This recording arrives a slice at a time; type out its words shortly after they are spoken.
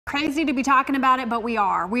Crazy to be talking about it, but we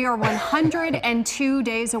are. We are 102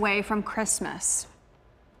 days away from Christmas.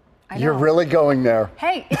 You're really going there.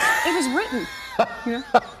 Hey, it was written. You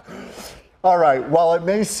know? All right, while it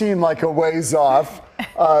may seem like a ways off,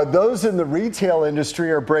 those in the retail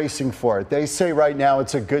industry are bracing for it. They say right now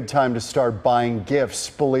it's a good time to start buying gifts,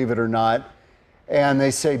 believe it or not. And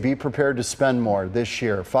they say be prepared to spend more this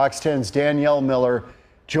year. Fox 10's Danielle Miller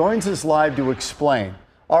joins us live to explain.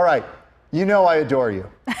 All right, you know I adore you.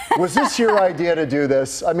 Was this your idea to do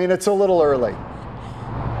this? I mean, it's a little early.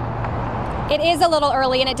 It is a little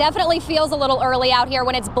early, and it definitely feels a little early out here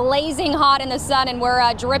when it's blazing hot in the sun and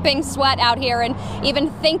we're dripping sweat out here and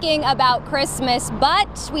even thinking about Christmas.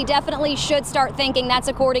 But we definitely should start thinking. That's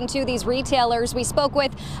according to these retailers. We spoke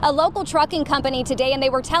with a local trucking company today, and they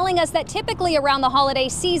were telling us that typically around the holiday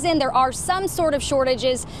season, there are some sort of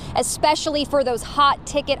shortages, especially for those hot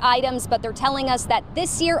ticket items. But they're telling us that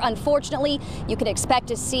this year, unfortunately, you can expect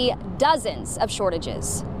to see dozens of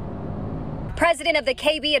shortages. President of the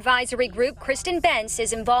KB Advisory Group, Kristen Bentz,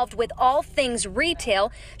 is involved with all things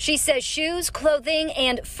retail. She says shoes, clothing,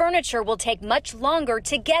 and furniture will take much longer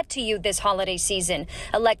to get to you this holiday season.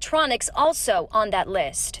 Electronics also on that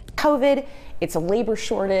list. COVID, it's a labor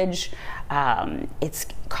shortage, it's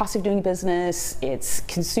cost of doing business, it's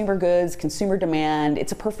consumer goods, consumer demand.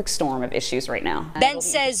 It's a perfect storm of issues right now. Bentz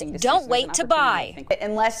says don't wait to buy.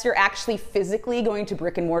 Unless you're actually physically going to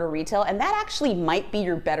brick and mortar retail, and that actually might be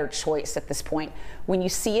your better choice at this point. When you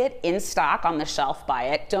see it in stock on the shelf, buy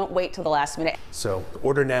it. Don't wait till the last minute. So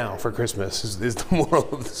order now for Christmas is the moral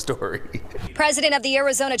of the story. President of the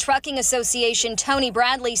Arizona Trucking Association, Tony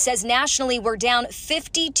Bradley, says nationally we're down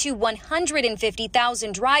 50 to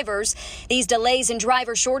 150,000 drivers. These delays in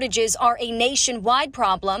driver shortages are a nationwide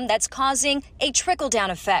problem that's causing a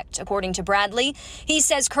trickle-down effect, according to Bradley. He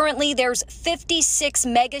says currently there's 56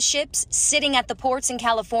 mega ships sitting at the ports in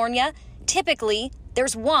California. Typically,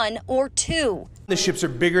 there's one or two. The ships are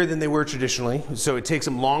bigger than they were traditionally, so it takes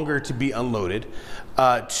them longer to be unloaded.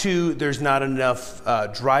 Two, there's not enough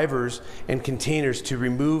drivers and containers to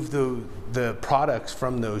remove the products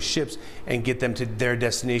from those ships and get them to their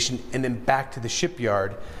destination and then back to the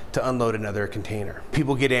shipyard to unload another container.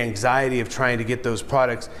 People get anxiety of trying to get those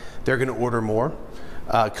products. They're going to order more.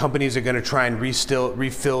 Companies are going to try and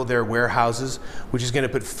refill their warehouses, which is going to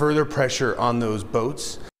put further pressure on those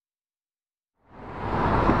boats.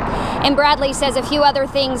 And Bradley says a few other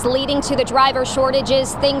things leading to the driver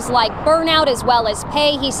shortages, things like burnout as well as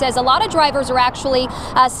pay. He says a lot of drivers are actually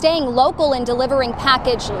staying local and delivering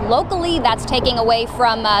package locally. That's taking away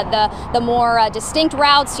from the more distinct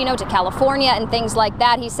routes, you know, to California and things like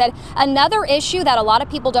that. He said another issue that a lot of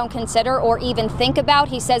people don't consider or even think about,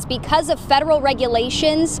 he says because of federal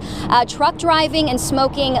regulations, truck driving and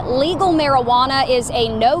smoking legal marijuana is a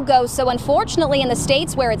no-go. So unfortunately in the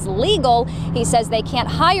states where it's legal, he says they can't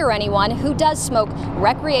hire anyone who does smoke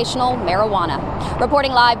recreational marijuana.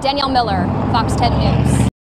 Reporting live, Danielle Miller, Fox 10 News.